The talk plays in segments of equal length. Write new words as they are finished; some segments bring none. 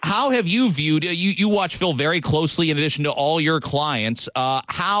how have you viewed, you watch Phil very closely in addition to all your clients.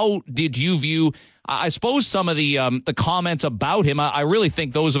 How did you view, I suppose, some of the comments about him? I really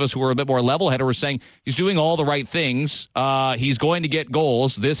think those of us who were a bit more level-headed were saying he's doing all the right things. He's going to get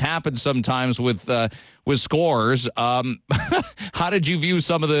goals. This happens sometimes with scorers. How did you view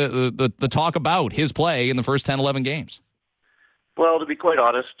some of the talk about his play in the first 10, 11 games? Well, to be quite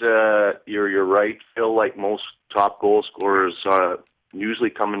honest, you're right. Phil, like most top goal scorers, usually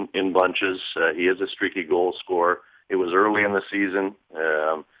come in bunches. He is a streaky goal scorer. It was early in the season.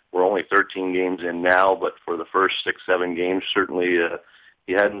 We're only 13 games in now, but for the first 6-7 games, certainly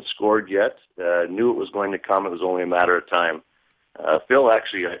he hadn't scored yet. Knew it was going to come. It was only a matter of time. Phil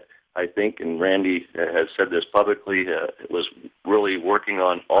actually, I think, and Randy has said this publicly, was really working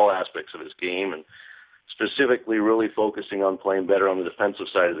on all aspects of his game and specifically really focusing on playing better on the defensive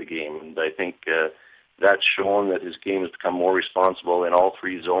side of the game. And I think that's shown that his game has become more responsible in all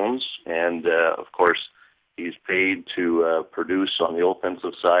three zones. And, of course, he's paid to produce on the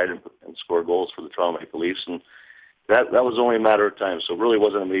offensive side and score goals for the Toronto Maple Leafs. And that was only a matter of time. So it really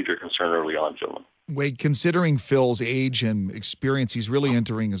wasn't a major concern early on, gentlemen. Wade, considering Phil's age and experience, he's really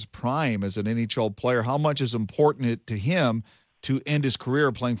entering his prime as an NHL player. How much is important to him to end his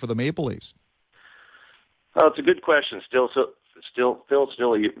career playing for the Maple Leafs? Well, it's a good question. Phil's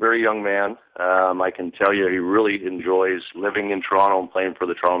still a very young man. I can tell you he really enjoys living in Toronto and playing for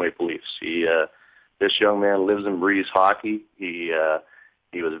the Toronto Maple Leafs. This young man lives and breathes hockey. He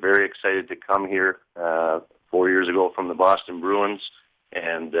was very excited to come here 4 years ago from the Boston Bruins.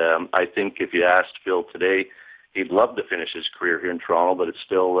 And I think if you asked Phil today, he'd love to finish his career here in Toronto, but it's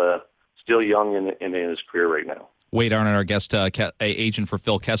still young in his career right now. Wade Arnott, our guest agent for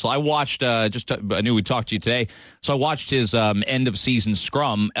Phil Kessel. I watched, I knew we'd talk to you today, so I watched his end-of-season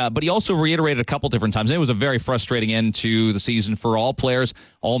scrum, but he also reiterated a couple different times. And it was a very frustrating end to the season for all players,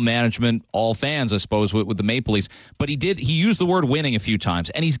 all management, all fans, I suppose, with the Maple Leafs. But he used the word winning a few times,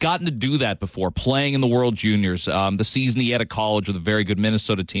 and he's gotten to do that before, playing in the World Juniors, the season he had at college with a very good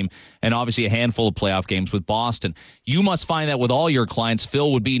Minnesota team, and obviously a handful of playoff games with Boston. You must find that with all your clients,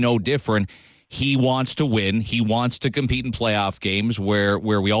 Phil would be no different. He wants to win. He wants to compete in playoff games where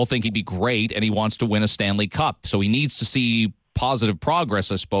we all think he'd be great, and he wants to win a Stanley Cup. So he needs to see positive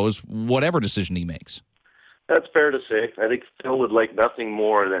progress, I suppose, whatever decision he makes. That's fair to say. I think Phil would like nothing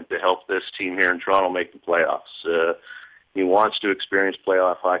more than to help this team here in Toronto make the playoffs. He wants to experience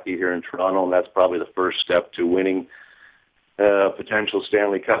playoff hockey here in Toronto, and that's probably the first step to winning potential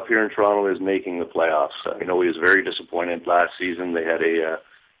Stanley Cup here in Toronto is making the playoffs. I know he was very disappointed last season. They had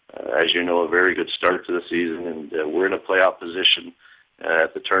as you know, a very good start to the season, and we're in a playoff position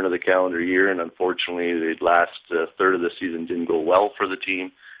at the turn of the calendar year, and unfortunately the last third of the season didn't go well for the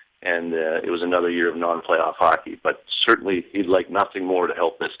team, and it was another year of non-playoff hockey. But certainly he'd like nothing more to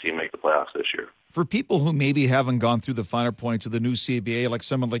help this team make the playoffs this year. For people who maybe haven't gone through the finer points of the new CBA, like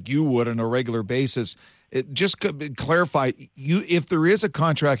someone like you would on a regular basis, just clarify, if there is a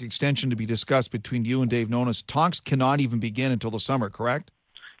contract extension to be discussed between you and Dave Nonis, talks cannot even begin until the summer, correct?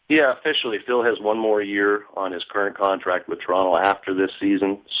 Yeah, officially, Phil has one more year on his current contract with Toronto after this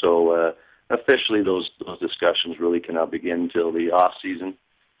season. So officially, those discussions really cannot begin until the off season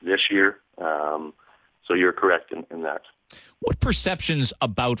this year. So you're correct in that. What perceptions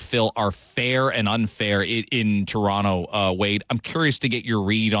about Phil are fair and unfair in Toronto, Wade? I'm curious to get your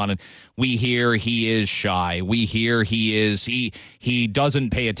read on it. We hear he is shy. We hear he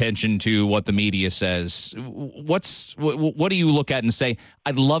doesn't pay attention to what the media says. What do you look at and say,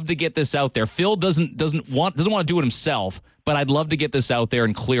 I'd love to get this out there? Phil doesn't want to do it himself, but I'd love to get this out there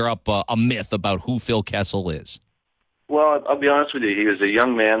and clear up a myth about who Phil Kessel is. Well, I'll be honest with you. He was a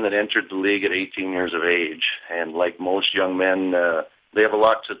young man that entered the league at 18 years of age, and like most young men, they have a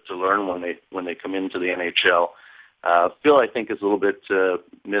lot to learn when they come into the NHL. Phil, I think, is a little bit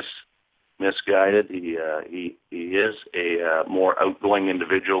misguided. He is a more outgoing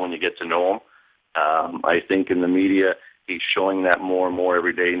individual when you get to know him. I think in the media, he's showing that more and more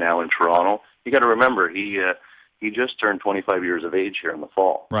every day now in Toronto. You got to remember, he just turned 25 years of age here in the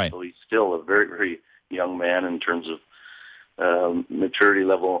fall, right? So he's still a very, very young man in terms of maturity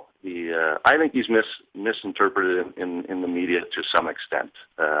level. I think he's misinterpreted in the media to some extent.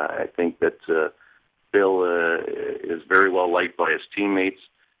 I think that Phil is very well liked by his teammates.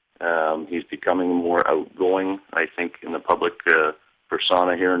 He's becoming more outgoing, I think, in the public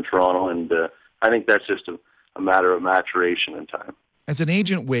persona here in Toronto, and I think that's just a matter of maturation and time. As an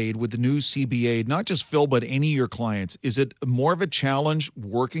agent, Wade, with the new CBA, not just Phil, but any of your clients, is it more of a challenge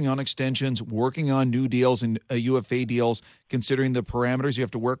working on extensions, working on new deals and UFA deals, considering the parameters you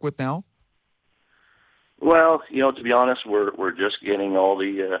have to work with now? Well, to be honest, we're just getting all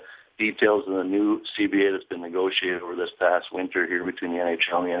the details of the new CBA that's been negotiated over this past winter here between the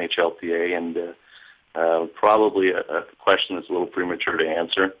NHL and the NHLPA, and probably a question that's a little premature to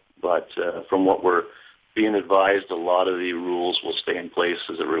answer. But from what we're being advised, a lot of the rules will stay in place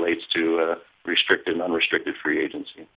as it relates to restricted and unrestricted free agency.